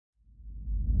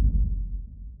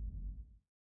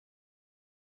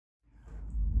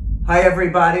Hi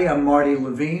everybody, I'm Marty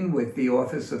Levine with the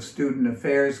Office of Student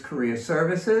Affairs Career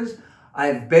Services.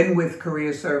 I've been with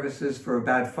Career Services for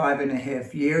about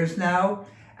 5.5 years now,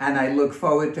 and I look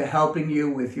forward to helping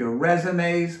you with your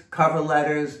resumes, cover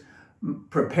letters,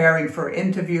 preparing for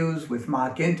interviews with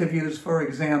mock interviews, for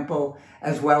example,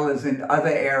 as well as in other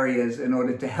areas in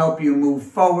order to help you move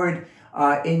forward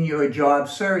in your job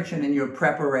search and in your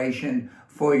preparation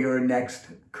for your next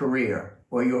career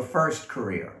or your first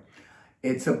career.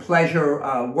 It's a pleasure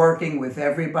working with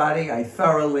everybody. I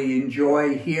thoroughly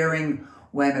enjoy hearing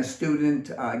when a student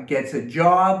gets a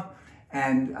job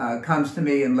and comes to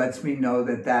me and lets me know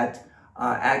that that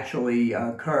actually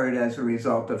occurred as a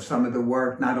result of some of the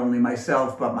work not only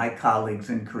myself but my colleagues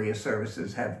in Career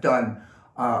Services have done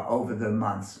over the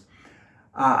months.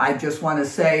 I just want to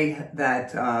say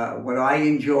that what I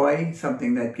enjoy,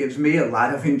 something that gives me a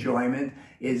lot of enjoyment,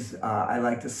 is I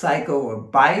like to cycle or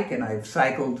bike, and I've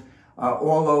cycled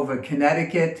all over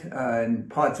Connecticut and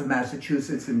parts of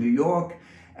Massachusetts and New York.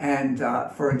 And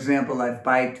for example, I've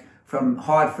biked from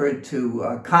Hartford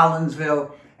to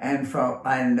Collinsville and from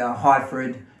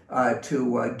Hartford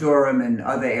to Durham and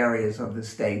other areas of the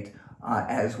state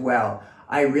as well.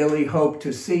 I really hope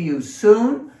to see you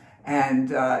soon,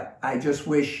 and I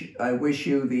wish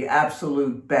you the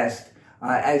absolute best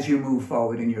as you move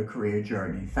forward in your career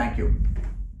journey. Thank you.